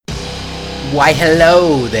Why,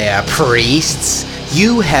 hello there, priests.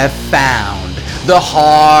 You have found the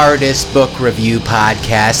hardest book review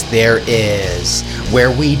podcast there is,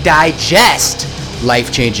 where we digest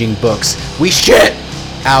life-changing books, we shit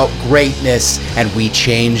out greatness, and we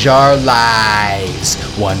change our lives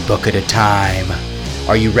one book at a time.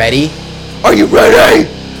 Are you ready? Are you ready?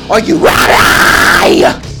 Are you ready?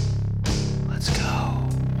 Let's go.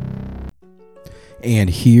 And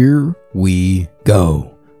here we go.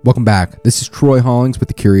 Welcome back. This is Troy Hollings with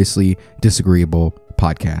the Curiously Disagreeable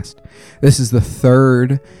podcast. This is the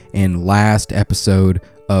third and last episode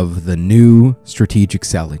of the new strategic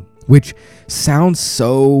selling, which sounds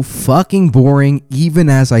so fucking boring even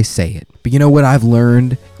as I say it. But you know what I've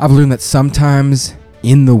learned? I've learned that sometimes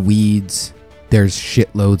in the weeds, there's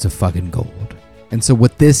shitloads of fucking gold. And so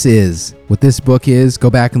what this book is, go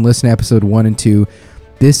back and listen to episode 1 and 2.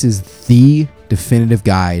 This is the definitive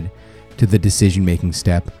guide to the decision-making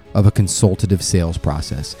step of a consultative sales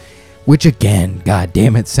process, which again, god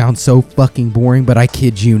damn it, sounds so fucking boring, but I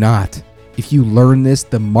kid you not. If you learn this,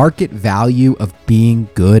 the market value of being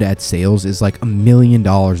good at sales is like $1 million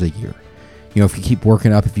a year. You know, if you keep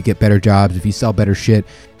working up, if you get better jobs, if you sell better shit,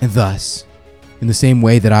 and thus, in the same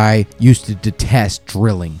way that I used to detest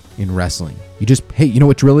drilling in wrestling, you know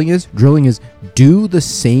what drilling is? Drilling is do the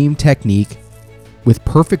same technique with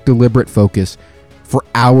perfect deliberate focus for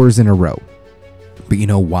hours in a row. But you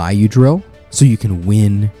know why you drill? So you can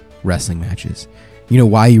win wrestling matches. You know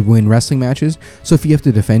why you win wrestling matches? So if you have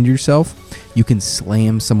to defend yourself, you can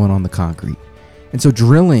slam someone on the concrete. And so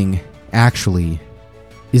drilling actually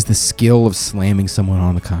is the skill of slamming someone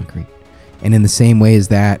on the concrete. And in the same way as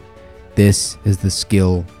that, this is the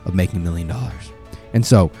skill of making $1 million. And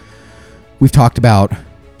so we've talked about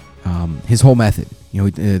his whole method. You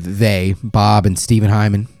know, Bob and Stephen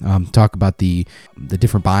Heiman, talk about the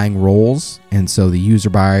different buying roles. And so the user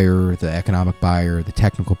buyer, the economic buyer, the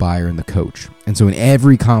technical buyer, and the coach. And so in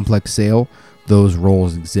every complex sale, those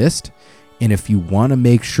roles exist. And if you want to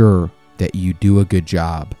make sure that you do a good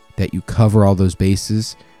job, that you cover all those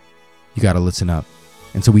bases, you got to listen up.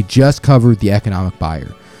 And so we just covered the economic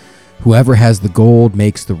buyer. Whoever has the gold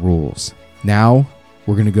makes the rules. Now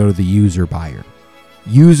we're going to go to the user buyer.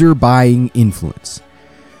 User buying influence.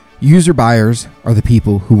 User buyers are the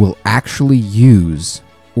people who will actually use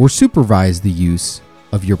or supervise the use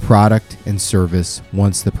of your product and service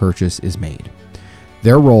once the purchase is made.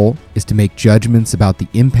 Their role is to make judgments about the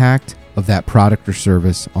impact of that product or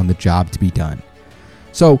service on the job to be done.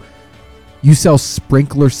 So, you sell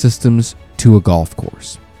sprinkler systems to a golf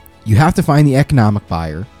course. You have to find the economic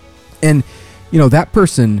buyer, and you know that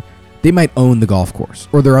person, they might own the golf course,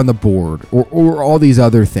 or they're on the board, or all these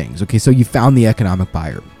other things. Okay, so you found the economic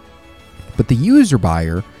buyer. But the user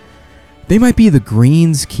buyer, they might be the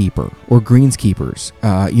greenskeeper or greenskeepers.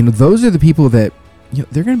 Those are the people that,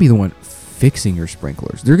 they're going to be the one fixing your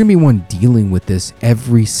sprinklers. They're going to be one dealing with this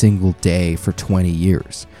every single day for 20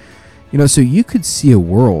 years. So you could see a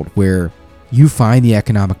world where you find the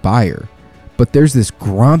economic buyer, but there's this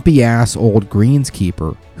grumpy ass old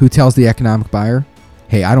greenskeeper who tells the economic buyer,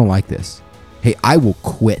 hey, I don't like this. Hey, I will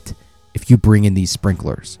quit if you bring in these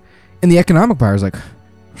sprinklers. And the economic buyer's like,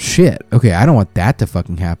 shit, okay, I don't want that to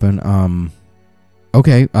fucking happen.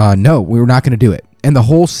 No, we're not going to do it. And the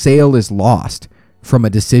whole sale is lost from a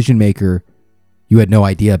decision maker you had no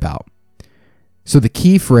idea about. So the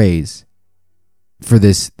key phrase for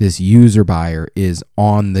this user buyer is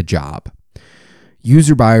on the job.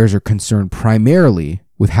 User buyers are concerned primarily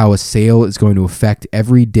with how a sale is going to affect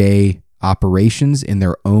everyday operations in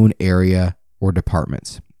their own area or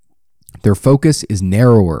departments. Their focus is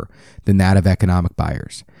narrower than that of economic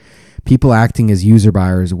buyers. People acting as user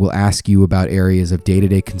buyers will ask you about areas of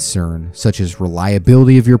day-to-day concern, such as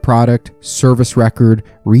reliability of your product, service record,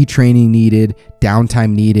 retraining needed,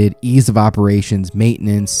 downtime needed, ease of operations,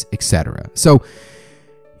 maintenance, etc. So,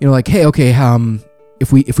 hey, okay,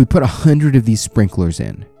 if we put 100 of these sprinklers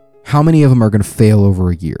in, how many of them are going to fail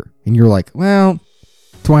over a year? And you're like, well,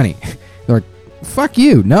 20. They're like, fuck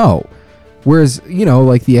you, no. Whereas,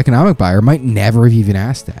 the economic buyer might never have even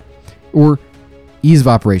asked that. Or ease of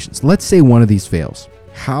operations. Let's say one of these fails.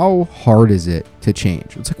 How hard is it to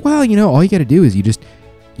change? It's like, well, all you got to do is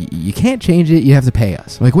you can't change it. You have to pay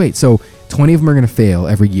us. I'm like, wait, so 20 of them are going to fail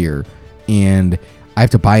every year and I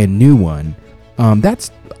have to buy a new one.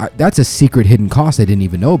 That's a secret hidden cost I didn't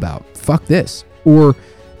even know about. Fuck this. Or,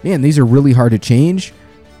 man, these are really hard to change.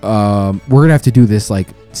 We're going to have to do this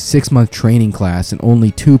 6-month training class and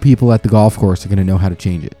only 2 people at the golf course are going to know how to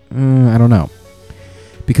change it. I don't know.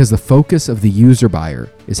 Because the focus of the user buyer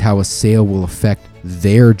is how a sale will affect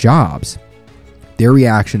their jobs. Their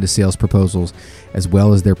reaction to sales proposals, as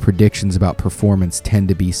well as their predictions about performance, tend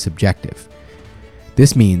to be subjective.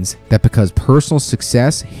 This means that because personal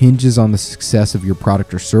success hinges on the success of your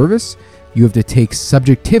product or service, you have to take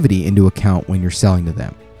subjectivity into account when you're selling to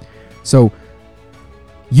them. So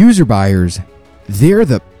user buyers, they're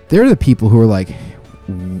the people who are like,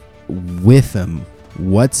 with them,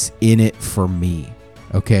 what's in it for me?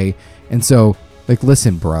 Okay? And so, like,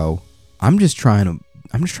 listen, bro, I'm just trying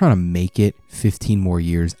to make it 15 more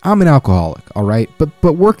years. I'm an alcoholic, all right? But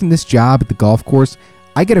working this job at the golf course,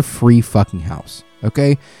 I get a free fucking house,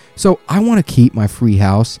 okay? So I want to keep my free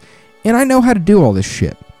house, and I know how to do all this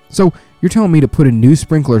shit. So you're telling me to put in new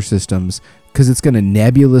sprinkler systems because it's going to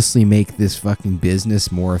nebulously make this fucking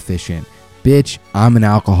business more efficient. Bitch, I'm an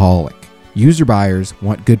alcoholic. User buyers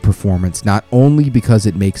want good performance not only because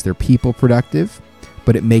it makes their people productive,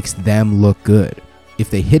 but it makes them look good. If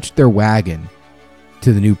they hitch their wagon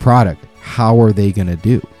to the new product, how are they going to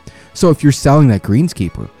do? So if you're selling that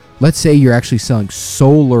greenskeeper, let's say you're actually selling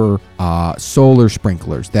solar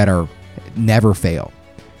sprinklers that are never fail.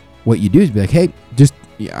 What you do is be like, hey,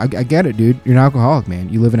 I get it, dude. You're an alcoholic, man.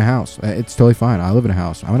 You live in a house. It's totally fine. I live in a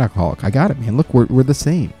house. I'm an alcoholic. I got it, man. Look, we're the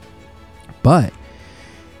same. But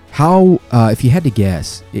how, if you had to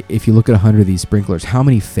guess, if you look at 100 of these sprinklers, how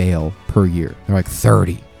many fail per year? They're like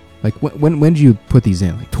 30. Like, when did you put these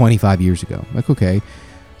in? Like 25 years ago. Like, okay.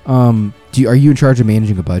 Are you in charge of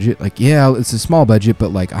managing a budget? Like, yeah, it's a small budget,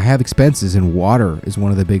 but like I have expenses, and water is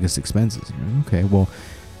one of the biggest expenses. Okay, well,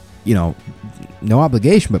 no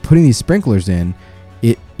obligation, but putting these sprinklers in,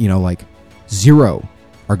 like 0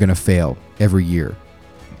 are going to fail every year.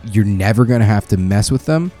 You're never going to have to mess with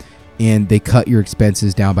them, and they cut your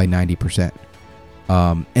expenses down by 90%.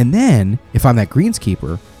 And then if I'm that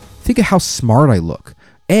greenskeeper, think of how smart I look.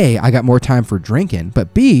 A, I got more time for drinking,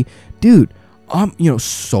 but B, dude,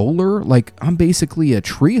 solar, like I'm basically a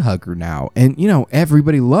tree hugger now, and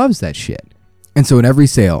everybody loves that shit. And so in every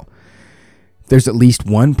sale, there's at least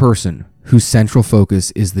one person whose central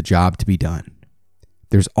focus is the job to be done.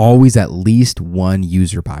 There's always at least one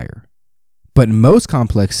user buyer. But in most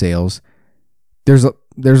complex sales, there's a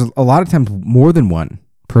lot of times more than one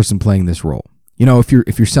person playing this role. If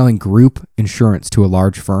you're selling group insurance to a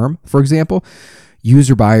large firm, for example,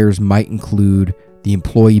 user buyers might include the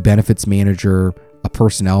employee benefits manager, a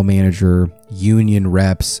personnel manager, union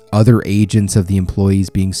reps, other agents of the employees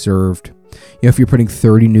being served. If you're putting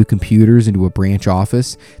 30 new computers into a branch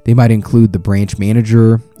office, they might include the branch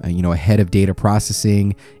manager, a head of data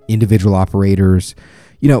processing, individual operators.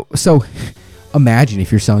 So imagine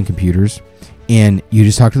if you're selling computers and you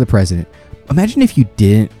just talk to the president. Imagine if you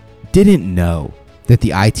didn't know that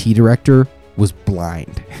the IT director was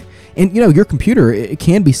blind. And your computer, it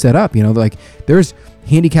can be set up, like there's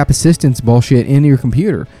handicap assistance bullshit in your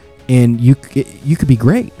computer, and you could be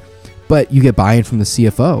great, but you get buy-in from the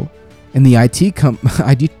CFO, and the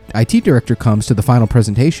IT director comes to the final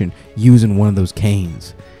presentation using one of those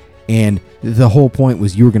canes, and the whole point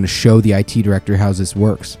was you were going to show the IT director how this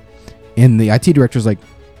works, and the IT director's like,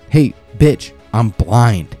 hey, bitch, I'm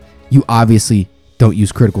blind. You obviously don't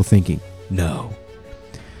use critical thinking. No.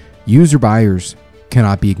 User buyers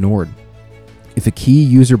cannot be ignored. If a key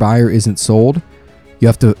user buyer isn't sold,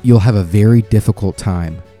 you'll have a very difficult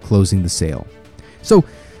time closing the sale. So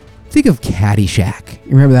think of Caddyshack.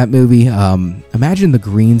 You remember that movie? Imagine the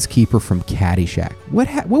greenskeeper from Caddyshack.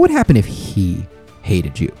 What would happen if he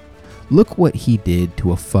hated you? Look what he did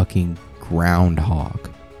to a fucking groundhog.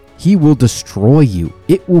 He will destroy you.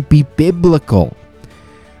 It will be biblical.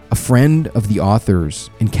 A friend of the author's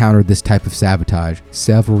encountered this type of sabotage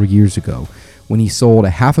several years ago when he sold a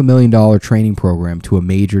 $500,000 training program to a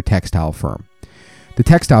major textile firm. The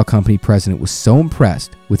textile company president was so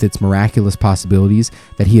impressed with its miraculous possibilities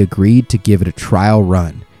that he agreed to give it a trial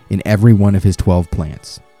run in every one of his 12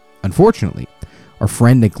 plants. Unfortunately, our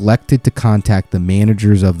friend neglected to contact the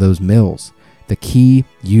managers of those mills, the key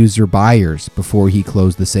user buyers, before he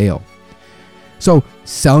closed the sale. So,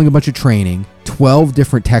 selling a bunch of training, 12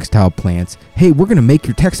 different textile plants. Hey, we're going to make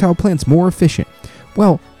your textile plants more efficient.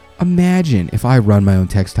 Well, imagine if I run my own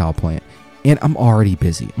textile plant and I'm already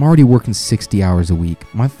busy. I'm already working 60 hours a week.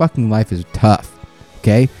 My fucking life is tough.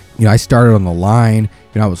 Okay? I started on the line.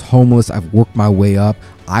 I was homeless. I've worked my way up.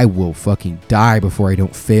 I will fucking die before I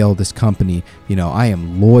don't fail this company. I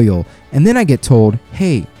am loyal. And then I get told,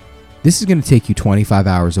 hey, this is going to take you 25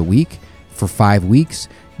 hours a week for 5 weeks.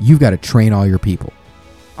 You've got to train all your people.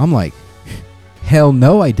 I'm like, hell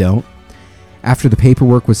no, I don't. After the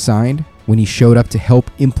paperwork was signed, when he showed up to help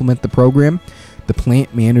implement the program, the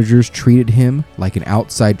plant managers treated him like an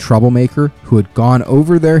outside troublemaker who had gone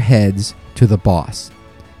over their heads to the boss.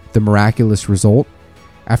 The miraculous result?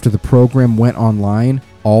 After the program went online,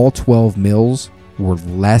 all 12 mills were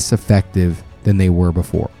less effective than they were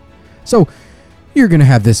before. So you're going to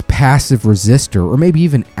have this passive resistor, or maybe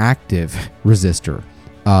even active resistor,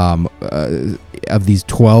 of these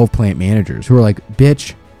 12 plant managers who are like,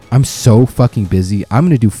 bitch, I'm so fucking busy. I'm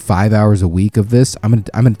going to do 5 hours a week of this. I'm going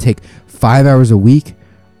to take 5 hours a week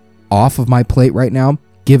off of my plate right now,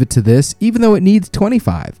 give it to this, even though it needs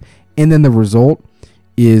 25. And then the result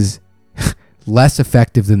is less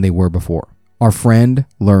effective than they were before. Our friend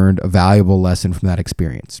learned a valuable lesson from that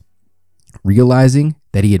experience. Realizing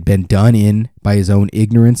that he had been done in by his own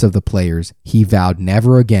ignorance of the players, he vowed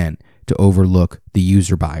never again to overlook the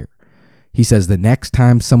user buyer. He says the next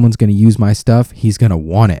time someone's going to use my stuff, he's going to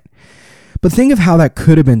want it. But think of how that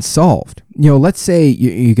could have been solved. Let's say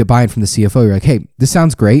you get buy-in from the CFO. You're like, hey, this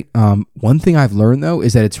sounds great. One thing I've learned, though,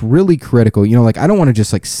 is that it's really critical. I don't want to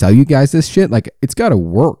just sell you guys this shit. It's got to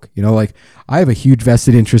work. I have a huge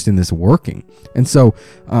vested interest in this working. And so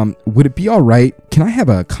would it be all right? Can I have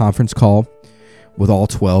a conference call with all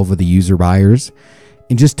 12 of the user buyers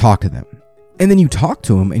and just talk to them? And then you talk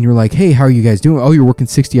to them and you're like, hey, how are you guys doing? Oh, you're working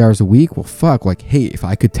 60 hours a week? Well, fuck. Hey, if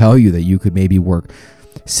I could tell you that you could maybe work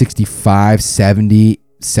 65, 70,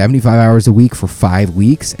 75 hours a week for 5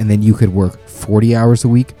 weeks, and then you could work 40 hours a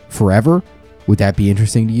week forever, would that be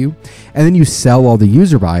interesting to you? And then you sell all the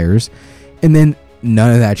user buyers, and then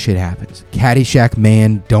none of that shit happens. Caddyshack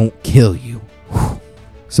man don't kill you. Whew.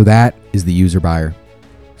 So that is the user buyer.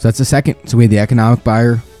 So that's the second. So we had the economic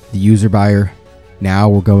buyer, the user buyer. Now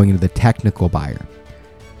we're going into the technical buyer.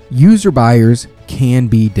 User buyers can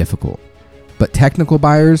be difficult, but technical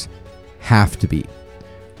buyers have to be.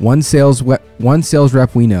 One sales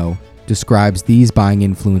rep we know describes these buying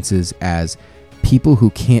influences as people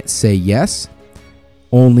who can't say yes,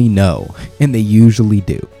 only no, and they usually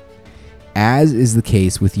do. As is the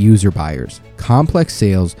case with user buyers, complex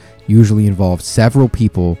sales usually involve several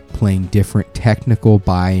people playing different technical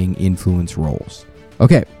buying influence roles.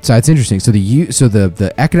 Okay, so that's interesting. So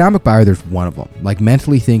the economic buyer, there's one of them.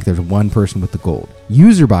 Mentally think there's one person with the gold.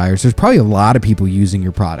 User buyers, there's probably a lot of people using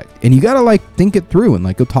your product, and you gotta think it through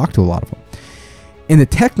and go talk to a lot of them. In the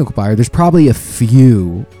technical buyer, there's probably a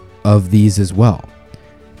few of these as well.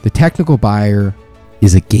 The technical buyer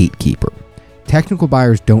is a gatekeeper. Technical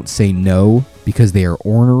buyers don't say no because they are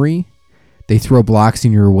ornery. They throw blocks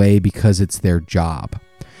in your way because it's their job.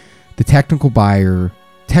 The technical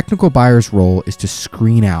buyer's role is to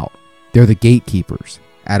screen out. They're the gatekeepers.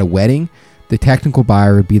 At a wedding, the technical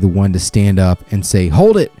buyer would be the one to stand up and say,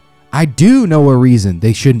 hold it, I do know a reason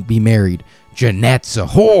they shouldn't be married. Jeanette's a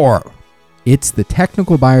whore. It's the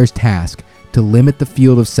technical buyer's task to limit the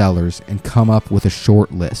field of sellers and come up with a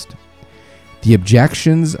short list. The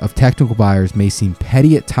objections of technical buyers may seem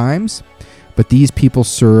petty at times, but these people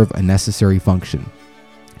serve a necessary function.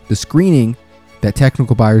 The screening that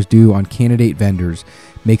technical buyers do on candidate vendors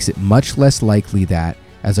makes it much less likely that,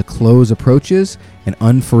 as a close approaches, an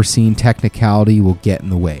unforeseen technicality will get in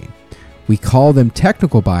the way. We call them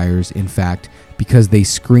technical buyers, in fact, because they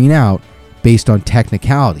screen out based on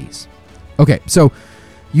technicalities. Okay, so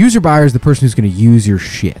user buyer is the person who's going to use your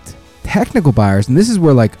shit. Technical buyers, and this is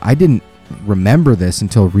where I didn't remember this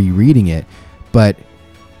until rereading it, but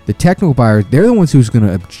the technical buyers, they're the ones who's going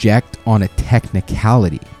to object on a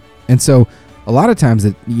technicality. And so a lot of times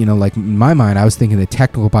that, in my mind, I was thinking the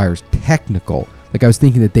technical buyer's technical. I was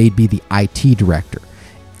thinking that they'd be the IT director.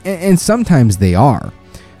 And sometimes they are.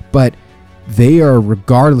 But they are,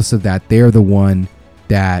 regardless of that, they're the one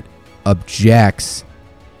that objects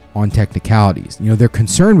on technicalities. They're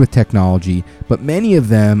concerned with technology, but many of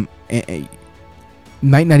them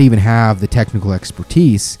might not even have the technical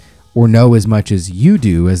expertise or know as much as you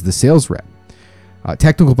do as the sales rep.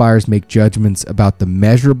 Technical buyers make judgments about the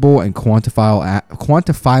measurable and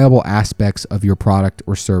quantifiable aspects of your product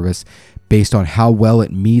or service based on how well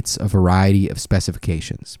it meets a variety of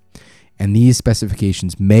specifications. And these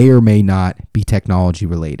specifications may or may not be technology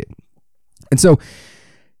related. And so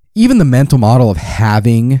even the mental model of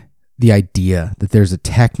having the idea that there's a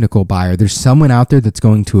technical buyer, there's someone out there that's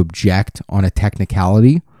going to object on a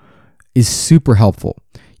technicality, is super helpful.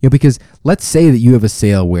 Because let's say that you have a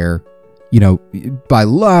sale where, by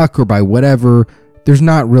luck or by whatever, there's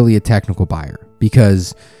not really a technical buyer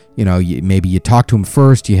because, maybe you talked to them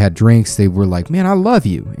first, you had drinks, they were like, man, I love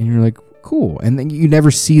you. And you're like, cool. And then you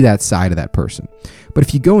never see that side of that person. But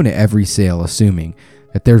if you go into every sale assuming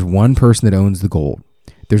that there's one person that owns the gold,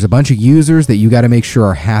 there's a bunch of users that you got to make sure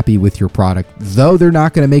are happy with your product, though they're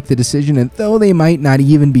not going to make the decision and though they might not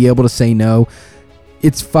even be able to say no,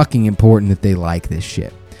 it's fucking important that they like this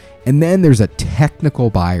shit. And then there's a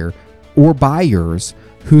technical buyer or buyers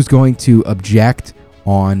who's going to object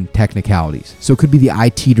on technicalities. So it could be the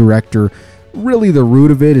IT director. Really, the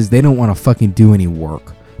root of it is they don't want to fucking do any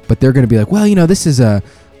work, but they're going to be like, well, this is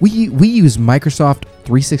we use Microsoft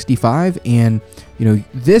 365, and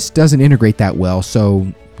this doesn't integrate that well,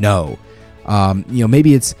 so no.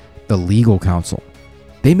 Maybe it's the legal counsel.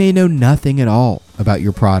 They may know nothing at all about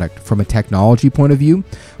your product from a technology point of view,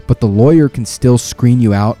 but the lawyer can still screen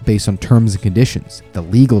you out based on terms and conditions, the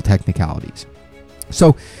legal technicalities.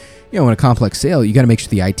 So, in a complex sale, you got to make sure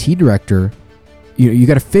the IT director, you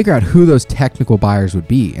got to figure out who those technical buyers would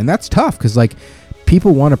be. And that's tough because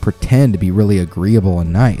people want to pretend to be really agreeable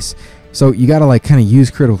and nice. So you got to kind of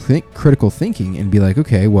use critical thinking and be like,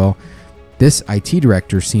 okay, well, this IT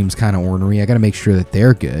director seems kind of ornery. I got to make sure that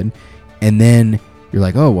they're good. And then you're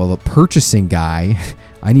like, oh, well, the purchasing guy,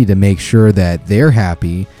 I need to make sure that they're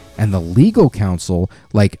happy. And the legal counsel,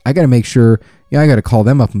 I got to make sure, I got to call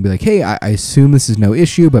them up and be like, hey, I assume this is no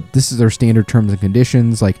issue, but this is our standard terms and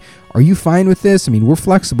conditions. Are you fine with this? We're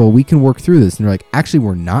flexible. We can work through this. And they're like, actually,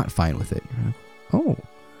 we're not fine with it. Like, oh,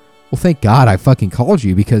 well, thank God I fucking called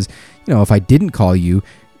you, because, if I didn't call you,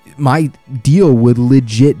 my deal would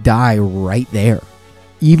legit die right there.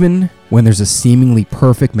 Even when there's a seemingly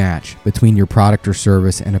perfect match between your product or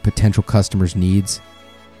service and a potential customer's needs,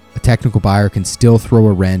 a technical buyer can still throw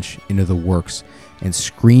a wrench into the works and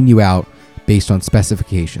screen you out based on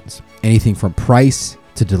specifications. Anything from price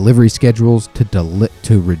to delivery schedules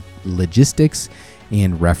to logistics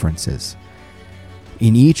and references.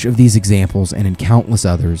 In each of these examples and in countless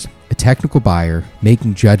others, a technical buyer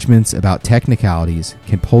making judgments about technicalities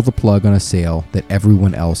can pull the plug on a sale that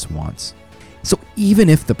everyone else wants. So even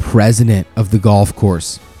if the president of the golf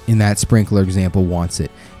course in that sprinkler example wants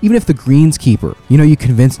it, even if the greenskeeper, you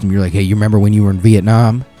convinced him, you're like, hey, you remember when you were in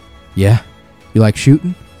Vietnam? Yeah. You like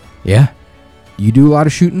shooting? Yeah. You do a lot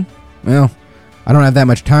of shooting? Well, I don't have that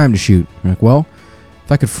much time to shoot. You're like, well,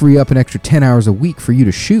 if I could free up an extra 10 hours a week for you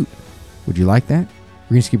to shoot, would you like that?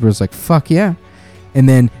 Greenskeeper was like, fuck yeah. And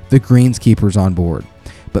then the greenskeeper's on board.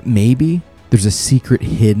 But maybe there's a secret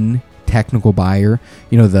hidden technical buyer,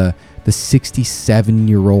 the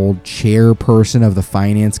 67-year-old chairperson of the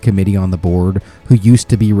finance committee on the board who used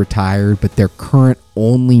to be retired, but their current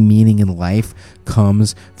only meaning in life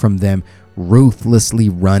comes from them ruthlessly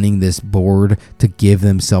running this board to give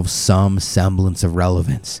themselves some semblance of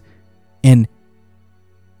relevance. And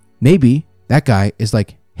maybe that guy is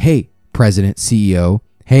like, hey, president, CEO,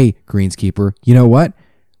 hey, greenskeeper, you know what?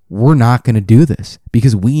 We're not going to do this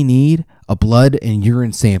because we need a blood and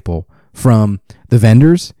urine sample from the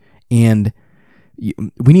vendors, and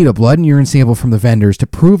we need a blood and urine sample from the vendors to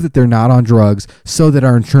prove that they're not on drugs so that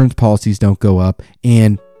our insurance policies don't go up,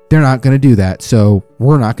 and they're not going to do that, so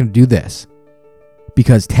we're not going to do this.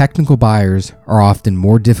 Because technical buyers are often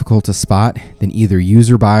more difficult to spot than either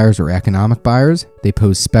user buyers or economic buyers, they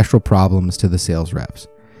pose special problems to the sales reps.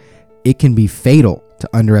 It can be fatal to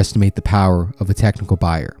underestimate the power of a technical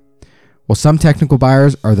buyer. While some technical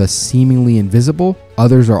buyers are thus seemingly invisible,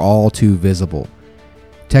 others are all too visible.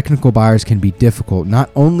 Technical buyers can be difficult not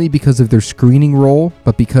only because of their screening role,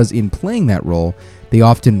 but because in playing that role, they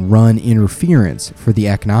often run interference for the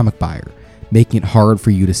economic buyer, making it hard for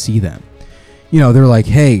you to see them. They're like,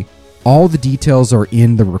 hey, all the details are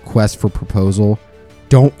in the request for proposal.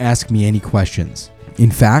 Don't ask me any questions. In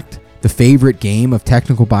fact, the favorite game of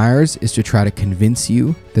technical buyers is to try to convince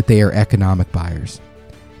you that they are economic buyers,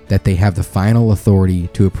 that they have the final authority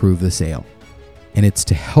to approve the sale. And it's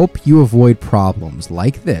to help you avoid problems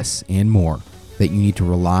like this and more that you need to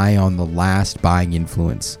rely on the last buying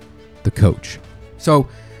influence, the coach. So,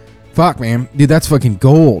 fuck, man. Dude, that's fucking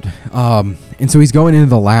gold. And so he's going into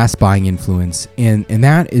the last buying influence, and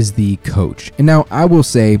that is the coach. And now I will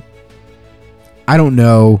say, I don't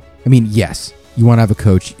know. Yes, you want to have a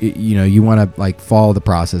coach. You want to follow the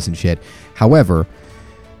process and shit. However,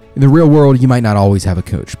 in the real world, you might not always have a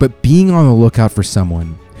coach. But being on the lookout for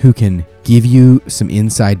someone who can give you some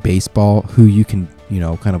inside baseball, who you can,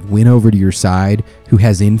 kind of win over to your side, who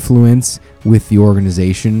has influence with the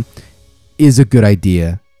organization, is a good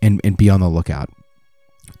idea, and be on the lookout.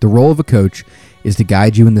 The role of a coach is to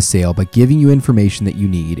guide you in the sale by giving you information that you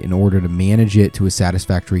need in order to manage it to a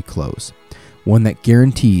satisfactory close. One that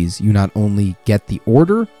guarantees you not only get the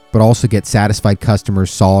order, but also get satisfied customers,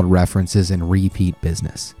 solid references, and repeat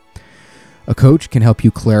business. A coach can help you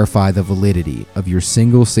clarify the validity of your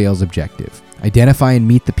single sales objective, identify and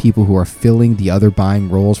meet the people who are filling the other buying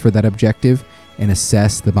roles for that objective, and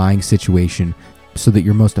assess the buying situation so that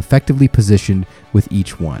you're most effectively positioned with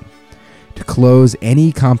each one. To close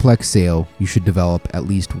any complex sale, you should develop at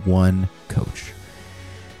least one coach.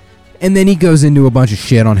 And then he goes into a bunch of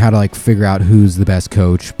shit on how to like figure out who's the best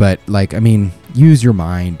coach. But like, I mean, use your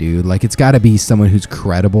mind, dude. Like, it's got to be someone who's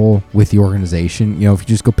credible with the organization. You know, if you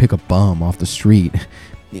just go pick a bum off the street,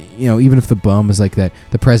 you know, even if the bum is like that,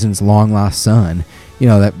 the president's long lost son, you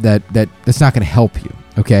know, that's not going to help you.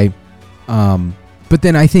 Okay. But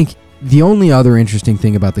then I think the only other interesting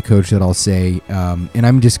thing about the coach that I'll say, and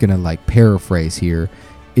I'm just going to like paraphrase here,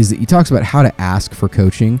 is that he talks about how to ask for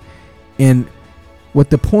coaching. And what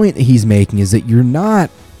the point that he's making is that you're not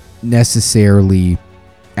necessarily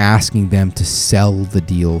asking them to sell the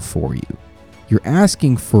deal for you. You're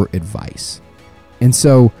asking for advice. And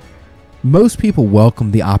so most people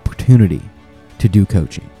welcome the opportunity to do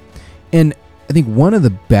coaching. And I think one of the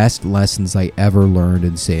best lessons I ever learned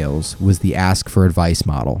in sales was the ask for advice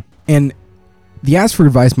model. And the ask for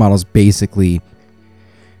advice model is basically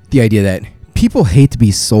the idea that people hate to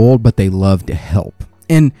be sold, but they love to help.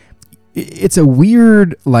 And it's a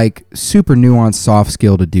weird, like, super nuanced soft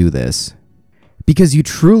skill to do this, because you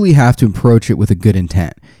truly have to approach it with a good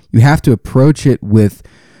intent. You have to approach it with,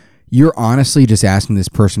 you're honestly just asking this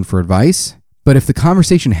person for advice, but if the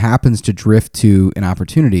conversation happens to drift to an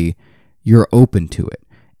opportunity, you're open to it.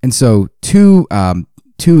 And so two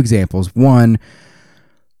examples. One,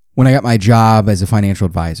 when I got my job as a financial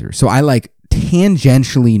advisor. So I like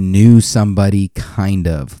tangentially knew somebody kind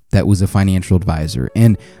of that was a financial advisor,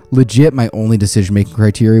 and legit my only decision-making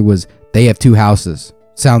criteria was they have 2 houses.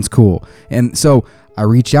 Sounds cool. And so I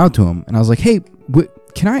reached out to him and I was like, hey,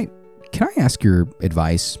 can I ask your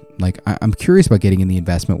advice? Like, I'm curious about getting in the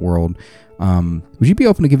investment world. Would you be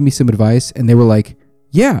open to giving me some advice? And they were like,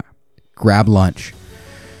 yeah, grab lunch.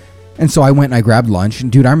 And so I went and I grabbed lunch,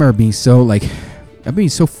 and dude, I remember being so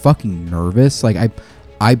fucking nervous. Like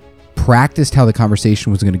I practiced how the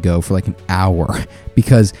conversation was going to go for like an hour,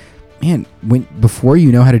 because man, before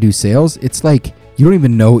you know how to do sales, it's like you don't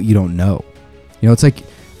even know what you don't know. You know, it's like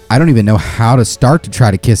I don't even know how to start to try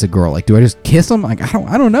to kiss a girl. Like, do I just kiss them? Like,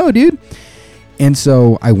 I don't know, dude. And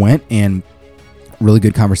so I went, and really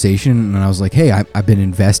good conversation, and I was like, hey, I've been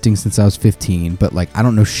investing since I was 15, but like I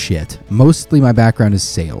don't know shit. Mostly my background is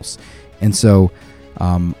sales, and so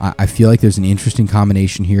I feel like there's an interesting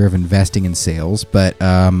combination here of investing and sales, but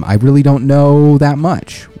I really don't know that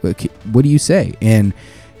much. What do you say? And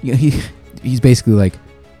you know, he's basically like,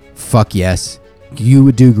 fuck yes, you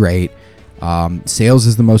would do great. Sales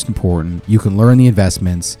is the most important. You can learn the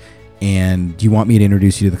investments, and do you want me to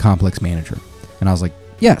introduce you to the complex manager? And I was like,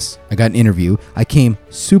 yes. I got an interview. I came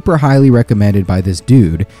super highly recommended by this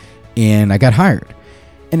dude, and I got hired.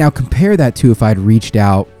 And now compare that to if I'd reached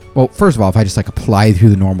out. Well, first of all, if I just like applied through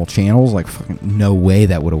the normal channels, like fucking no way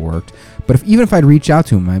that would have worked. But even if I'd reach out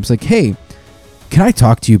to him, I was like, hey, can I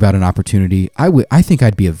talk to you about an opportunity? I think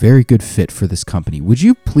I'd be a very good fit for this company. Would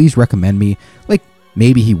you please recommend me? Like,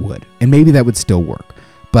 maybe he would, and maybe that would still work.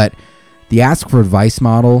 But the ask for advice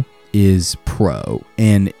model is pro.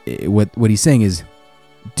 And what he's saying is,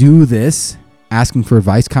 do this asking for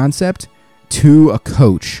advice concept to a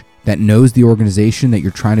coach that knows the organization that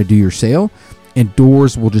you're trying to do your sale, and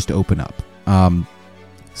doors will just open up.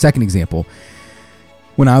 Second example,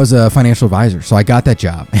 when I was a financial advisor, so I got that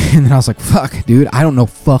job, and then I was like, fuck, dude, I don't know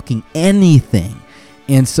fucking anything.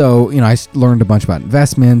 And so, you know, I learned a bunch about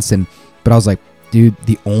investments, but I was like, dude,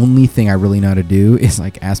 the only thing I really know how to do is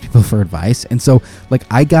like ask people for advice. And so like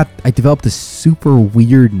I developed this super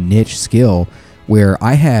weird niche skill where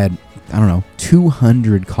I had,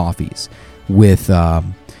 200 coffees with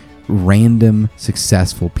random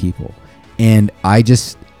successful people. And I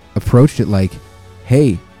just approached it like,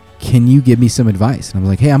 hey, can you give me some advice? And I was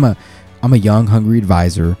like, hey, I'm a young, hungry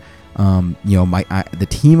advisor. The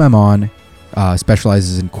team I'm on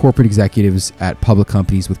specializes in corporate executives at public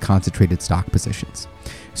companies with concentrated stock positions.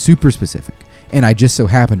 Super specific. And I just so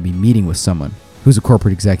happen to be meeting with someone who's a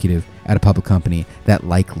corporate executive at a public company that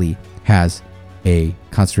likely has a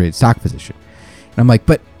concentrated stock position. And I'm like,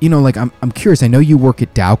 but I'm curious. I know you work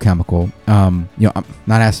at Dow Chemical. I'm not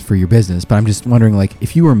asking for your business, but I'm just wondering, like,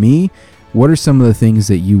 if you were me, what are some of the things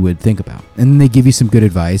that you would think about? And then they give you some good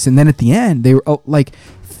advice. And then at the end, they were like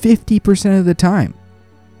 50% of the time,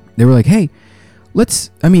 they were like, hey,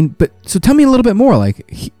 so tell me a little bit more.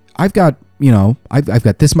 Like, I've got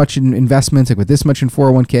this much in investments, I've got this much in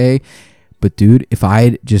 401k. But dude, if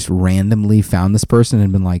I'd just randomly found this person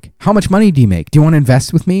and been like, how much money do you make? Do you want to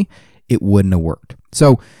invest with me? It wouldn't have worked.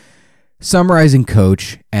 So summarizing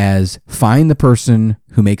coach as find the person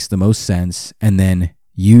who makes the most sense and then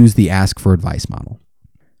use the ask for advice model.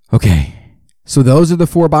 Okay. So those are the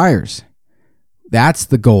 4 buyers. That's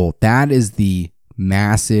the goal. That is the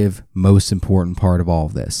massive, most important part of all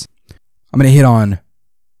of this. I'm going to hit on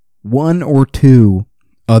 1 or 2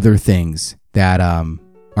 other things that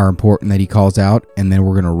are important that he calls out, and then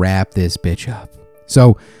we're going to wrap this bitch up.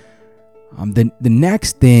 So the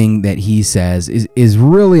next thing that he says is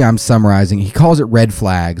really, I'm summarizing, he calls it red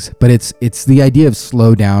flags, but it's the idea of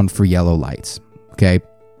slow down for yellow lights. Okay.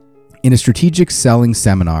 In a strategic selling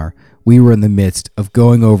seminar, we were in the midst of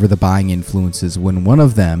going over the buying influences when one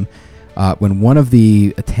of the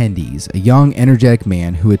attendees, a young, energetic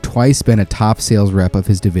man who had twice been a top sales rep of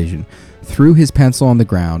his division, threw his pencil on the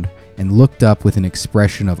ground and looked up with an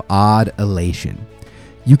expression of odd elation.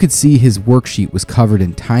 You could see his worksheet was covered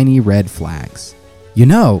in tiny red flags. "You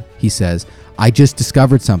know," he says, "I just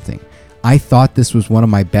discovered something. I thought this was one of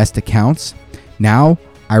my best accounts. Now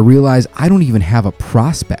I realize I don't even have a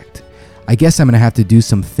prospect. I guess I'm going to have to do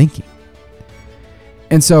some thinking."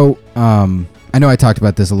 And so, I know I talked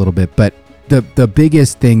about this a little bit, but the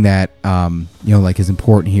biggest thing that, is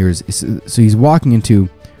important here is so he's walking into,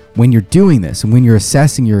 when you're doing this and when you're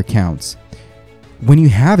assessing your accounts, when you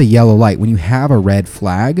have a yellow light, when you have a red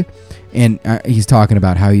flag, and he's talking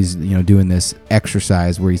about how he's, doing this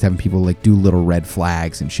exercise where he's having people like do little red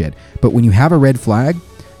flags and shit. But when you have a red flag,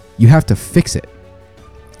 you have to fix it.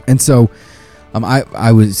 And so,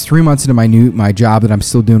 I was 3 months into my job that I'm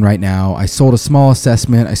still doing right now. I sold a small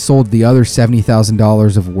assessment. I sold the other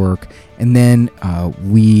 $70,000 of work, and then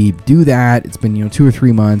we do that. It's been 2 or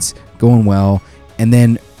 3 months going well, and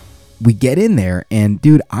then we get in there, and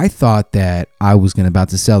dude, I thought that I was about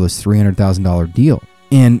to sell this $300,000 deal.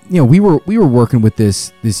 And we were working with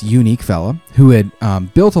this unique fella who had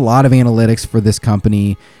built a lot of analytics for this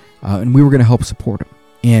company, and we were going to help support him.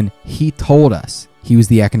 And he told us he was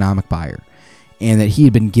the economic buyer, and that he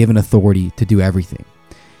had been given authority to do everything.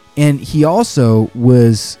 And he also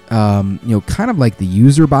was, kind of like the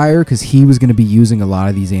user buyer, because he was going to be using a lot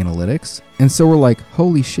of these analytics. And so we're like,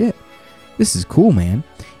 holy shit, this is cool, man.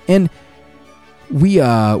 And we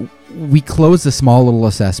closed a small little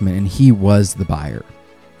assessment, and he was the buyer.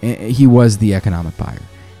 He was the economic buyer.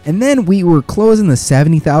 And then we were closing the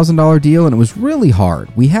 $70,000 deal, and it was really hard.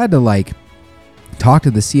 We had to talk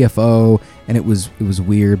to the CFO, and it was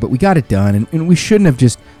weird, but we got it done, and we shouldn't have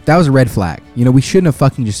that was a red flag. We shouldn't have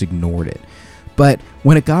fucking just ignored it. But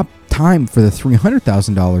when it got time for the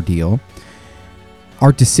 $300,000 deal,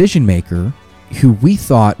 our decision maker, who we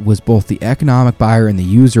thought was both the economic buyer and the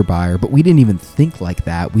user buyer, but we didn't even think like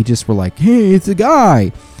that. We just were like, hey, it's a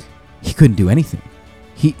guy. He couldn't do anything.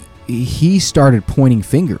 He started pointing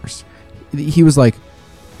fingers. He was like,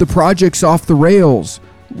 the project's off the rails,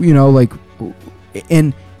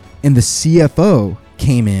 and the CFO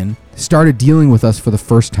came in, started dealing with us for the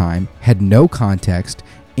first time, had no context,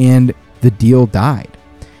 and the deal died.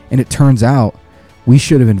 And it turns out we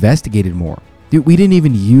should have investigated more. Dude, we didn't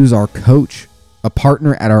even use our coach, a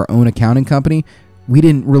partner at our own accounting company. We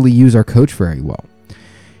didn't really use our coach very well.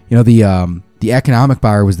 The economic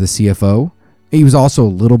buyer was the CFO. He was also a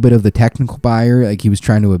little bit of the technical buyer. He was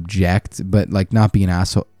trying to object, but not being an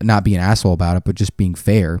asshole about it, but just being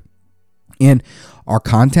fair. And our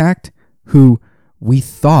contact, who we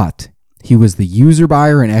thought he was the user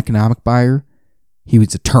buyer and economic buyer, he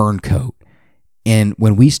was a turncoat. And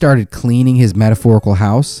when we started cleaning his metaphorical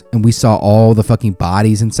house and we saw all the fucking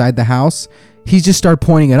bodies inside the house, he just started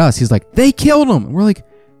pointing at us. He's like, they killed him. And we're like,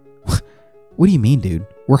 what do you mean, dude?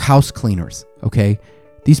 We're house cleaners, okay?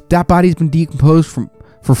 That body's been decomposed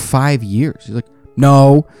for 5 years. He's like,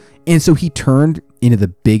 no. And so he turned into the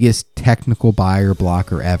biggest technical buyer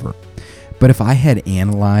blocker ever. But if I had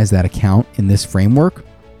analyzed that account in this framework,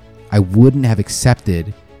 I wouldn't have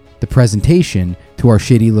accepted the presentation to our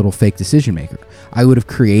shitty little fake decision maker. I would have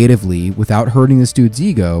creatively, without hurting this dude's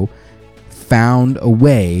ego, found a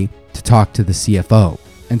way to talk to the CFO.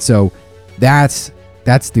 And so that's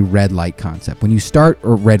the red light concept.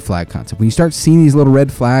 Or red flag concept. When you start seeing these little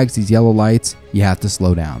red flags, these yellow lights, you have to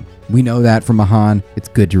slow down. We know that from Mahan. It's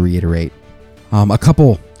good to reiterate. A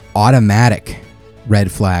couple automatic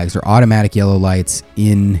red flags or automatic yellow lights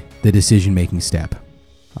in the decision-making step.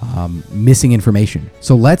 Missing information.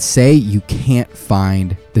 So let's say you can't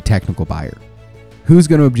find the technical buyer. Who's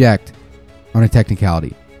going to object on a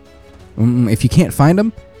technicality? If you can't find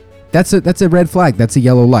them, that's a red flag. That's a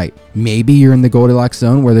yellow light. Maybe you're in the Goldilocks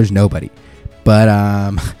zone where there's nobody, but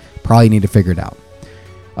probably need to figure it out.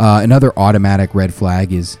 Another automatic red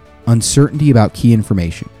flag is uncertainty about key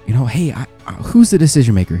information. Hey, who's the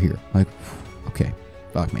decision maker here? Like, okay,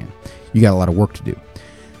 fuck, man, you got a lot of work to do.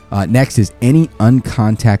 Next is any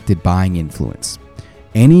uncontacted buying influence.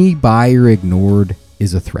 Any buyer ignored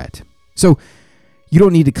is a threat. So you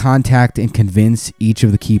don't need to contact and convince each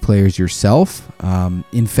of the key players yourself.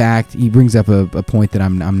 In fact, he brings up a point that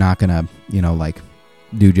I'm not gonna,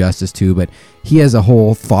 do justice to, but he has a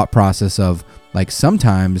whole thought process of like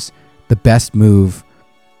sometimes the best move,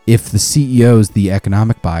 if the CEO is the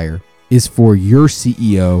economic buyer, is for your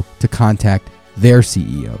CEO to contact their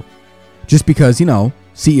CEO. Just because,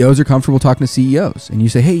 CEOs are comfortable talking to CEOs, and you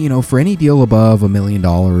say, hey, for any deal above $1 million,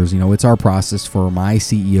 it's our process for my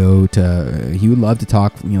CEO he would love to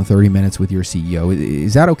talk, 30 minutes with your CEO.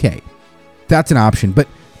 Is that okay? That's an option. But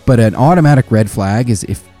an automatic red flag is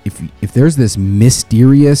if there's this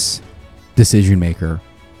mysterious decision maker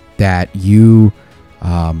that you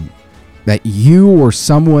or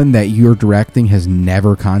someone that you're directing has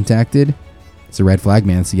never contacted, it's a red flag,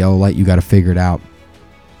 man. It's a yellow light. You got to figure it out.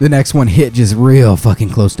 The next one hit just real fucking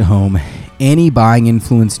close to home. Any buying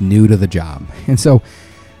influence new to the job. And so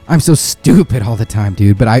I'm so stupid all the time,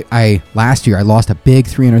 dude. But I last year I lost a big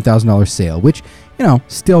 $300,000 sale, which,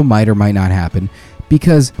 still might or might not happen,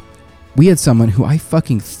 because we had someone who I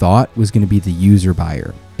fucking thought was going to be the user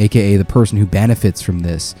buyer, aka the person who benefits from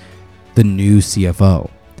this, the new CFO.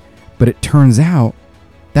 But it turns out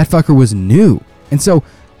that fucker was new. And so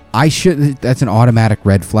that's an automatic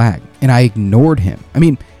red flag. And I ignored him. I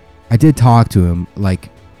mean, I did talk to him,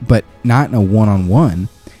 but not in a one-on-one.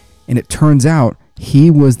 And it turns out he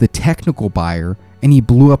was the technical buyer, and he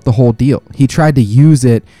blew up the whole deal. He tried to use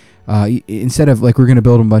it instead of we're going to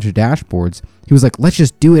build a bunch of dashboards. He was like, let's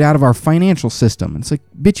just do it out of our financial system. And it's like,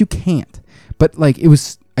 bitch, you can't. But it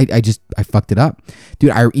was, I fucked it up.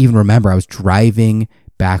 Dude, I even remember I was driving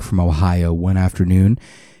back from Ohio one afternoon,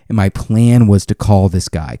 and my plan was to call this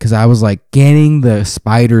guy because I was getting the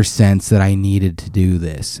spider sense that I needed to do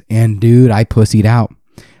this. And dude, I pussied out.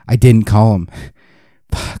 I didn't call him.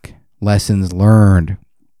 Fuck. Lessons learned.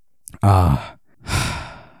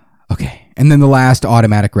 Okay. And then the last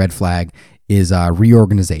automatic red flag is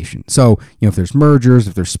reorganization. So, if there's mergers,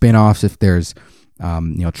 if there's spinoffs, if there's,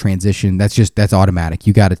 transition, that's automatic.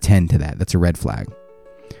 You got to tend to that. That's a red flag.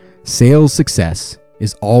 Sales success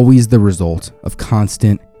is always the result of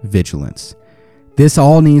constant vigilance. This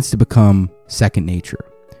all needs to become second nature.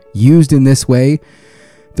 Used in this way,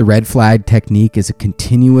 the red flag technique is a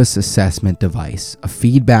continuous assessment device, a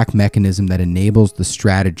feedback mechanism that enables the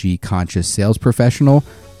strategy-conscious sales professional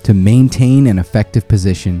to maintain an effective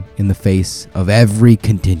position in the face of every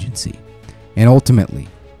contingency. And ultimately,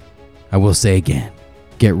 I will say again,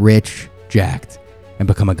 get rich, jacked, and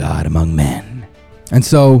become a god among men. And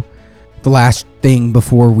so, the last thing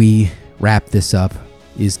before we wrap this up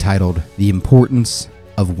is titled The Importance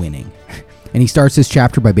of Winning. And he starts this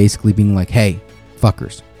chapter by basically being like, hey,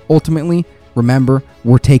 fuckers, ultimately, remember,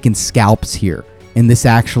 we're taking scalps here, and this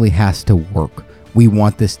actually has to work. We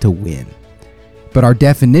want this to win. But our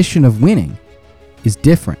definition of winning is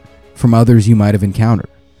different from others you might have encountered.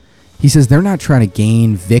 He says they're not trying to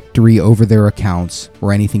gain victory over their accounts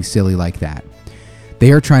or anything silly like that.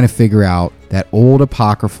 They are trying to figure out that old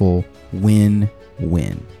apocryphal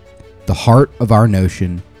win-win. The heart of our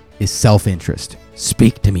notion is self-interest.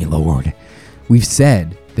 Speak to me, Lord. We've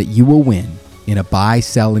said that you will win in a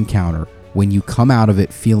buy-sell encounter when you come out of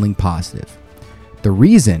it feeling positive. The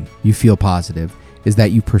reason you feel positive is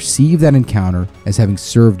that you perceive that encounter as having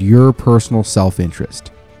served your personal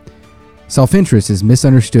self-interest. Self-interest is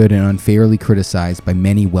misunderstood and unfairly criticized by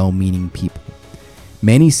many well-meaning people.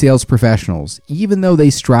 Many sales professionals, even though they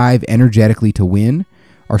strive energetically to win,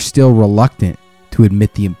 are still reluctant to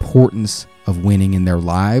admit the importance of winning in their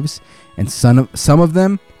lives, and some of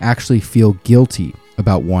them actually feel guilty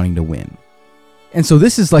about wanting to win. And so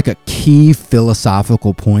this is like a key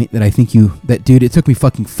philosophical point that I think dude, it took me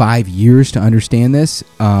fucking 5 years to understand this,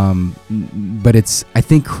 but it's, I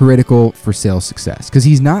think, critical for sales success, because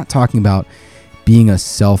he's not talking about being a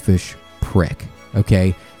selfish prick,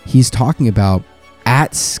 okay? He's talking about,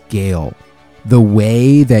 at scale, the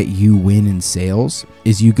way that you win in sales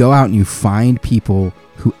is you go out and you find people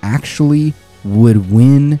who actually would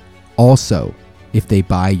win also if they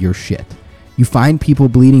buy your shit. You find people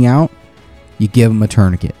bleeding out, you give them a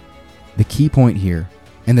tourniquet. The key point here,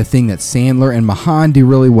 and the thing that Sandler and Mahan do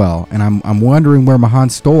really well, and I'm wondering where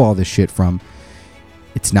Mahan stole all this shit from,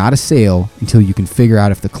 it's not a sale until you can figure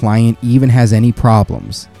out if the client even has any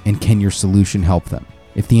problems and can your solution help them.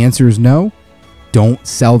 If the answer is no, don't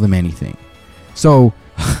sell them anything. So,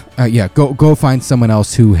 go find someone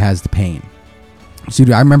else who has the pain. So,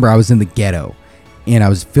 dude, I remember I was in the ghetto, and I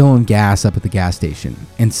was filling gas up at the gas station,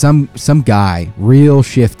 and some guy, real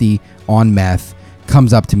shifty, on meth,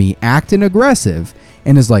 comes up to me acting aggressive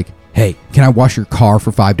and is like, hey, can I wash your car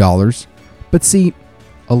for $5? But see,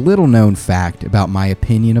 a little known fact about my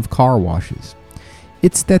opinion of car washes,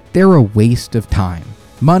 it's that they're a waste of time,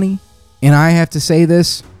 money, and I have to say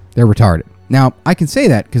this, they're retarded. Now, I can say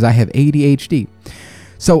that because I have ADHD.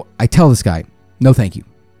 So I tell this guy, no, thank you.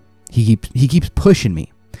 He keeps pushing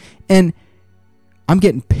me. And I'm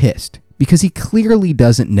getting pissed because he clearly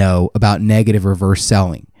doesn't know about negative reverse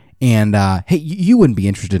selling. And, hey, you wouldn't be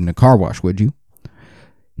interested in a car wash, would you?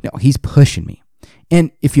 No, he's pushing me.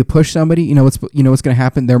 And if you push somebody, you know what's going to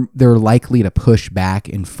happen? They're likely to push back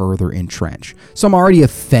and further entrench. So I'm already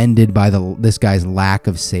offended by this guy's lack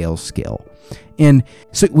of sales skill. And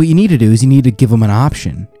so what you need to do is you need to give him an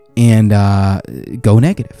option and go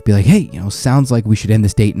negative. Be like, hey, sounds like we should end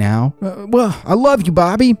this date now. Well, I love you,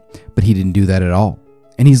 Bobby. But he didn't do that at all.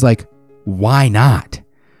 And he's like, why not?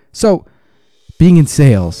 So being in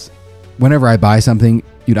sales, whenever I buy something,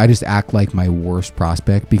 dude, I just act like my worst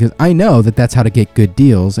prospect because I know that that's how to get good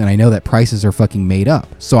deals. And I know that prices are fucking made up.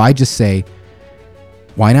 So I just say,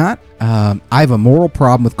 why not? I have a moral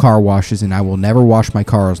problem with car washes and I will never wash my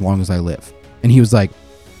car as long as I live. And he was like,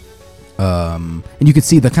 and you could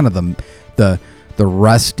see the kind of the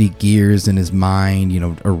rusty gears in his mind,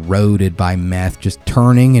 eroded by meth, just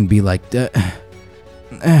turning and be like,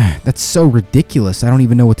 that's so ridiculous. I don't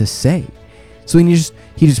even know what to say. So then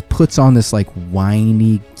he just puts on this like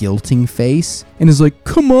whiny, guilting face and is like,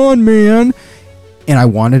 come on, man. And I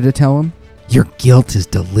wanted to tell him, your guilt is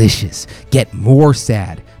delicious. Get more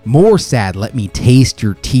sad. More sad. Let me taste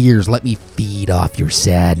your tears. Let me feed off your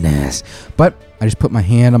sadness. But I just put my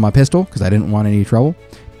hand on my pistol because I didn't want any trouble.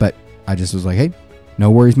 But I just was like, hey,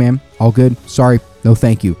 no worries, man. All good. Sorry. No,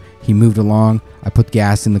 thank you. He moved along. I put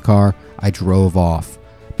gas in the car. I drove off.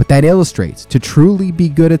 But that illustrates, to truly be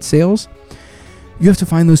good at sales, you have to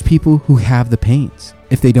find those people who have the pains.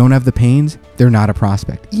 If they don't have the pains, they're not a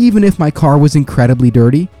prospect. Even if my car was incredibly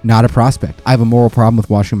dirty, not a prospect. I have a moral problem with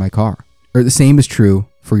washing my car. Or the same is true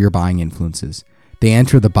for your buying influences. They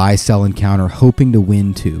enter the buy-sell encounter hoping to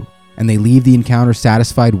win too, and they leave the encounter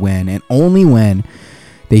satisfied when, and only when,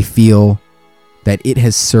 they feel that it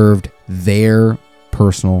has served their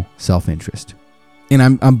personal self-interest. And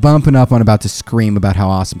I'm bumping up on about to scream about how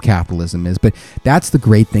awesome capitalism is, but that's the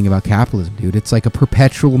great thing about capitalism, dude. It's like a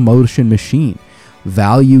perpetual motion machine.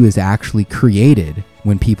 Value is actually created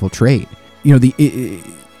when people trade. And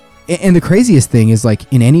the craziest thing is,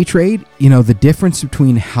 like, in any trade, the difference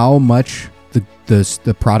between how much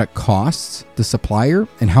the product costs the supplier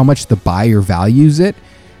and how much the buyer values it,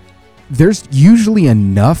 there's usually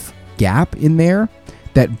enough gap in there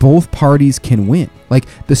that both parties can win. Like,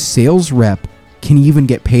 the sales rep can even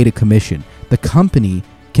get paid a commission. The company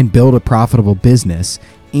can build a profitable business,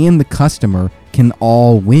 and the customer can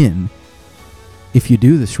all win if you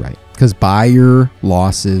do this right. Because buyer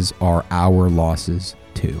losses are our losses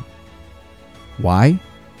too. Why?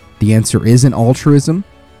 The answer isn't altruism.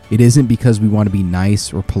 It isn't because we want to be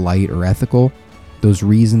nice or polite or ethical. Those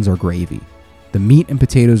reasons are gravy. The meat and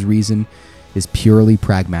potatoes reason is purely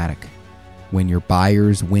pragmatic. When your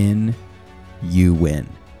buyers win, you win.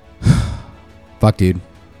 Fuck, dude.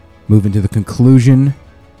 Moving to the conclusion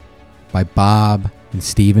by Bob and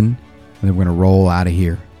Steven, and then we're going to roll out of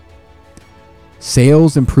here.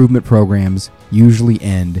 Sales improvement programs usually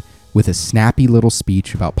end with a snappy little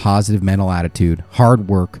speech about positive mental attitude, hard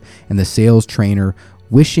work, and the sales trainer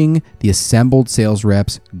wishing the assembled sales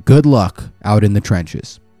reps good luck out in the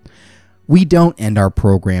trenches. We don't end our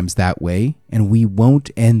programs that way, and we won't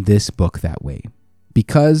end this book that way.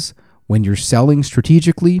 Because when you're selling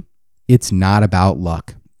strategically, it's not about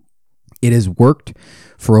luck. It has worked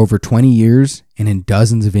for over 20 years and in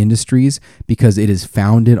dozens of industries because it is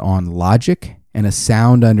founded on logic and a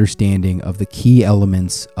sound understanding of the key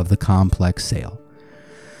elements of the complex sale.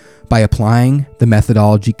 By applying the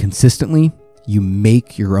methodology consistently, you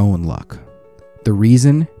make your own luck. The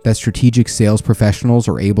reason that strategic sales professionals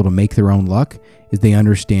are able to make their own luck is they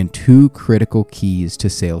understand two critical keys to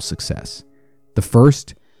sales success. The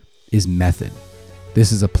first is method.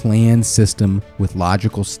 This is a planned system with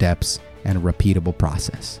logical steps and a repeatable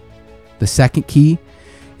process. The second key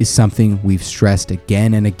is something we've stressed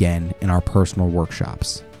again and again in our personal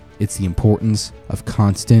workshops. It's the importance of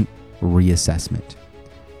constant reassessment.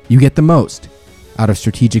 You get the most out of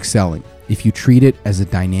strategic selling if you treat it as a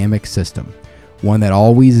dynamic system, one that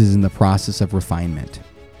always is in the process of refinement.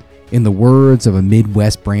 In the words of a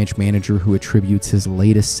Midwest branch manager who attributes his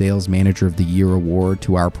latest Sales Manager of the Year award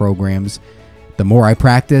to our programs, the more I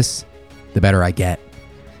practice, the better I get.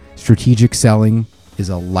 Strategic selling is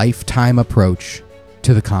a lifetime approach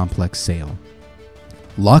to the complex sale.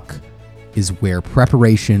 Luck is where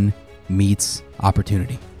preparation meets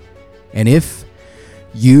opportunity. And if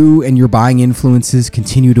you and your buying influences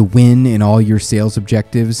continue to win in all your sales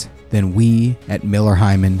objectives, then we at Miller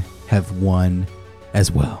Heiman have won as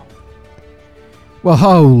well. Well,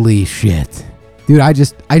 holy shit. Dude, I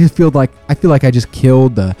feel like I just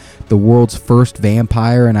killed the world's first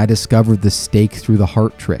vampire, and I discovered the stake through the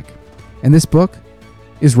heart trick. And this book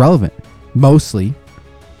is relevant, mostly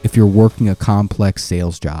if you're working a complex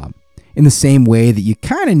sales job. In the same way that you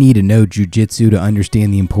kind of need to know Jiu Jitsu to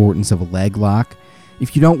understand the importance of a leg lock,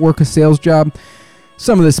 if you don't work a sales job,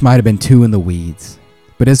 some of this might have been too in the weeds.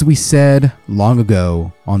 But as we said long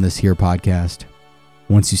ago on this here podcast,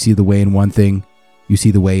 once you see the way in one thing, you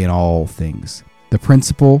see the way in all things. The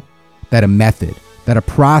principle that a method, that a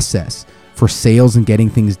process for sales and getting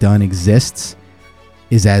things done exists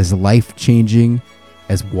is as life-changing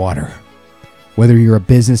as water. Whether you're a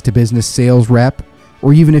business-to-business sales rep,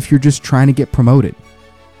 or even if you're just trying to get promoted.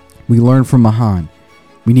 We learn from Mahan.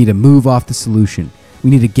 We need to move off the solution. We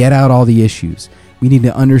need to get out all the issues. We need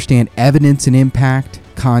to understand evidence and impact,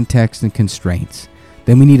 context and constraints.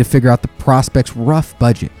 Then we need to figure out the prospect's rough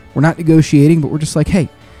budget. We're not negotiating, but we're just like, hey,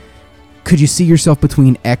 could you see yourself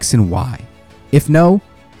between X and Y? If no,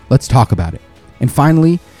 let's talk about it. And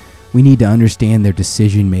finally, we need to understand their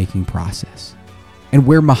decision-making process. And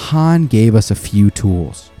where Mahan gave us a few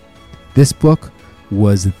tools, this book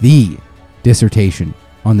was the dissertation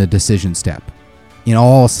on the decision step. In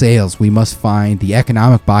all sales, we must find the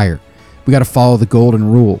economic buyer. We got to follow the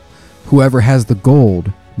golden rule. Whoever has the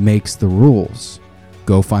gold makes the rules.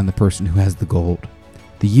 Go find the person who has the gold.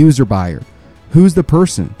 The user buyer. Who's the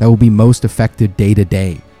person that will be most effective day to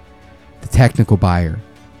day? The technical buyer.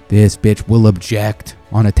 This bitch will object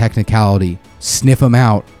on a technicality. Sniff them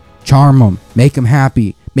out. Charm them. Make them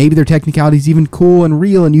happy. Maybe their technicality is even cool and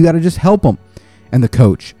real and you got to just help them. And the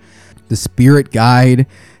coach, the spirit guide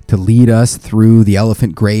to lead us through the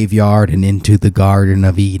elephant graveyard and into the Garden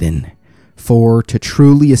of Eden. For to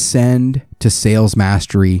truly ascend to sales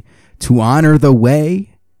mastery, to honor the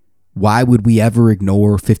way, why would we ever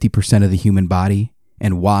ignore 50% of the human body?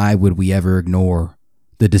 And why would we ever ignore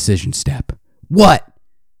the decision step? What?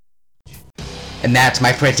 And that,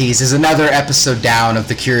 my pretties, is another episode down of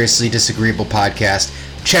the Curiously Disagreeable podcast.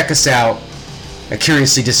 Check us out at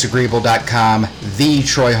CuriouslyDisagreeable.com, the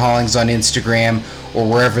Troy Hollings on Instagram, or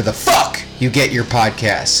wherever the fuck you get your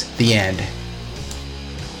podcasts. The end.